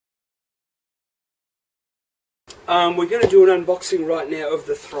We're going to do an unboxing right now of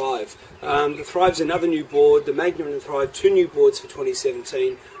the Thive. The Thive's another new board, the Magnum and the Thive, two new boards for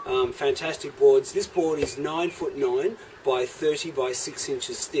 2017. Fantastic boards. This board is 9'9" by 30 by 6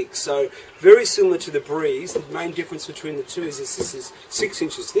 inches thick. So very similar to the Breeze. The main difference between the two is this is 6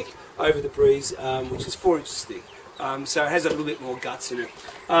 inches thick over the Breeze, which is 4 inches thick. So it has a little bit more guts in it.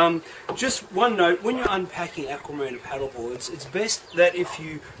 Just one note, when you're unpacking Aqua Marina paddleboards, it's best that if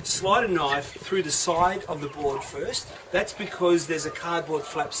you slide a knife through the side of the board first. That's because there's a cardboard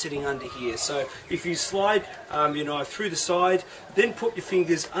flap sitting under here. So if you slide your knife through the side, then put your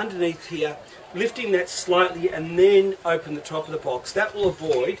fingers underneath here, lifting that slightly, and then open the top of the box. That will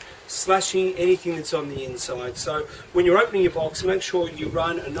avoid slashing anything that's on the inside. So when you're opening your box, make sure you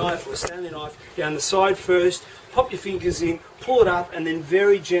run a knife or a Stanley knife down the side first, pop your fingers in, pull it up, and then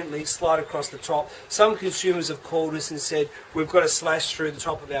very gently slide across the top. Some consumers have called us and said, we've got to slash through the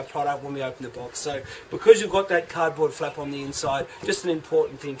top of our product when we open the box. So because you've got that cardboard flap on the inside, just an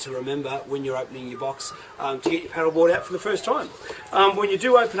important thing to remember when you're opening your box to get your paddleboard out for the first time. When you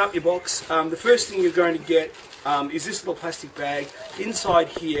do open up your box, the first thing you're going to get is this little plastic bag. Inside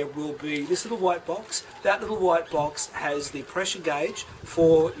here will be this little white box. That little white box has the pressure gauge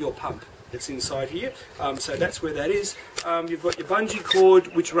for your pump. It's inside here, so that's where that is. You've got your bungee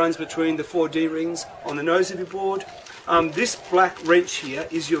cord, which runs between the 4 D-rings on the nose of your board. This black wrench here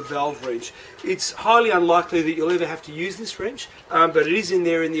is your valve wrench. It's highly unlikely that you'll ever have to use this wrench, but it is in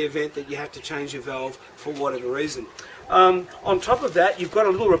there in the event that you have to change your valve for whatever reason. On top of that, you've got a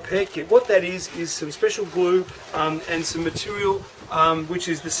little repair kit. What that is some special glue and some material which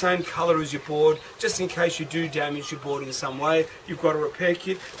is the same colour as your board, just in case you do damage your board in some way. You've got a repair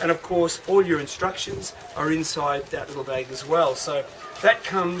kit, and of course all your instructions are inside that little bag as well. So that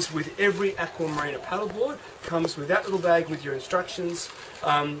comes with every Aqua Marina paddleboard, comes with that little bag with your instructions,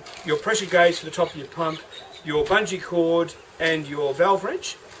 your pressure gauge for the top of your pump, your bungee cord and your valve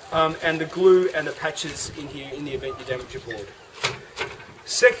wrench, and the glue and the patches in here in the event you damage your board.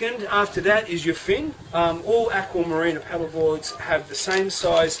 Second, after that, is your fin. All Aqua Marina paddleboards have the same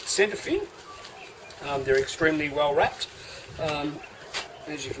size centre fin. They're extremely well wrapped.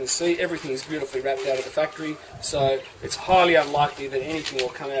 As you can see, everything is beautifully wrapped out of the factory, so it's highly unlikely that anything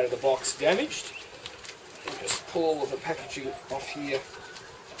will come out of the box damaged. I'll just pull all of the packaging off here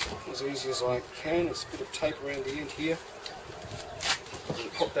as easy as I can. There's a bit of tape around the end here.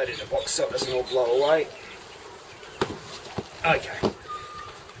 And pop that in the box so it doesn't all blow away. Okay.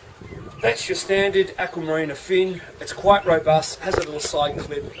 That's your standard Aqua Marina fin. It's quite robust, has a little side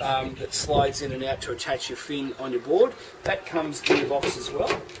clip that slides in and out to attach your fin on your board. That comes in the box as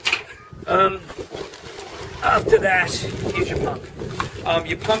well. After that is your pump.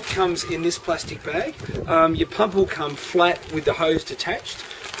 Your pump comes in this plastic bag. Your pump will come flat with the hose attached.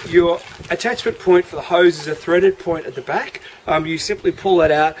 Your attachment point for the hose is a threaded point at the back. You simply pull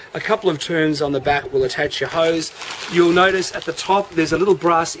that out. A couple of turns on the back will attach your hose. You'll notice at the top there's a little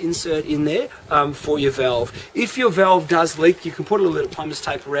brass insert in there for your valve. If your valve does leak, you can put a little bit of plumber's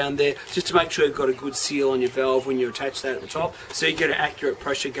tape around there just to make sure you've got a good seal on your valve when you attach that at the top, so you get an accurate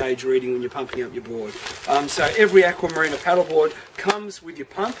pressure gauge reading when you're pumping up your board. So every Aqua Marina paddleboard comes with your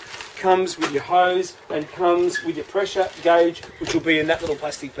pump, comes with your hose, and comes with your pressure gauge, which will be in that little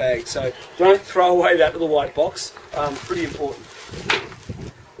plastic bag. So don't throw away that little white box. Pretty important.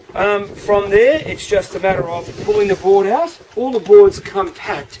 From there, it's just a matter of pulling the board out. All the boards come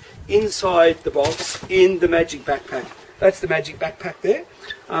packed inside the box in the Magic backpack. That's the Magic backpack there.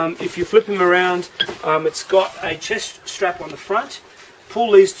 If you flip them around, it's got a chest strap on the front.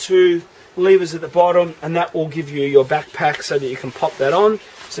 Pull these two levers at the bottom, and that will give you your backpack so that you can pop that on.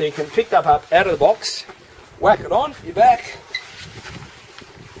 So you can pick that up out of the box, whack it on your back,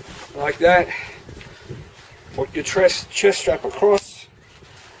 like that. Put your chest strap across,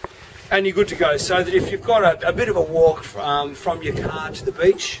 and you're good to go. So that if you've got a bit of a walk from your car to the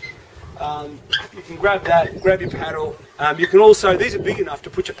beach, you can grab that, grab your paddle. You can also, these are big enough to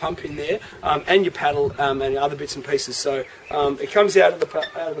put your pump in there, and your paddle and other bits and pieces. So it comes out of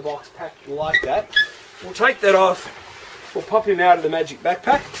the box packed like that. We'll take that off. We'll pop him out of the Magic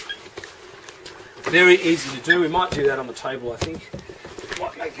backpack. Very easy to do. We might do that on the table, I think.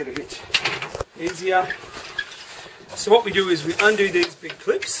 Might make it a bit easier. So what we do is we undo these big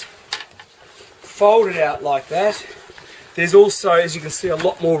clips, fold it out like that. There's also, as you can see, a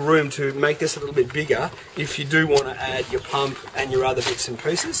lot more room to make this a little bit bigger if you do want to add your pump and your other bits and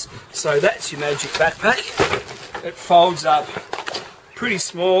pieces. So that's your Magic backpack. It folds up pretty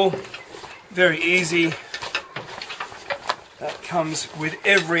small, very easy. That comes with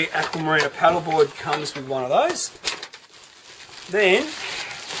every Aqua Marina paddleboard, comes with one of those. Then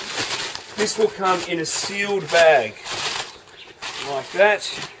This will come in a sealed bag, like that.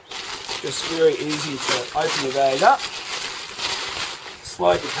 Just very easy to open the bag up,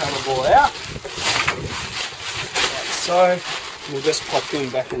 slide your paddleboard out, like so. We'll just pop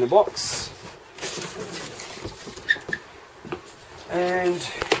him back in the box. And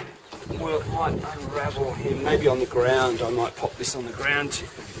we'll might unravel him, maybe on the ground. I might pop this on the ground to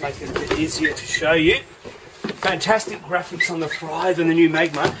make it a bit easier to show you. Fantastic graphics on the Thrive and the new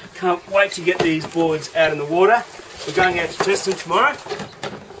Magma. Can't wait to get these boards out in the water. We're going out to test them tomorrow.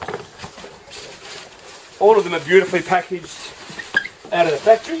 All of them are beautifully packaged out of the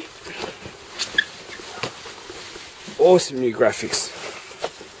factory. Awesome new graphics.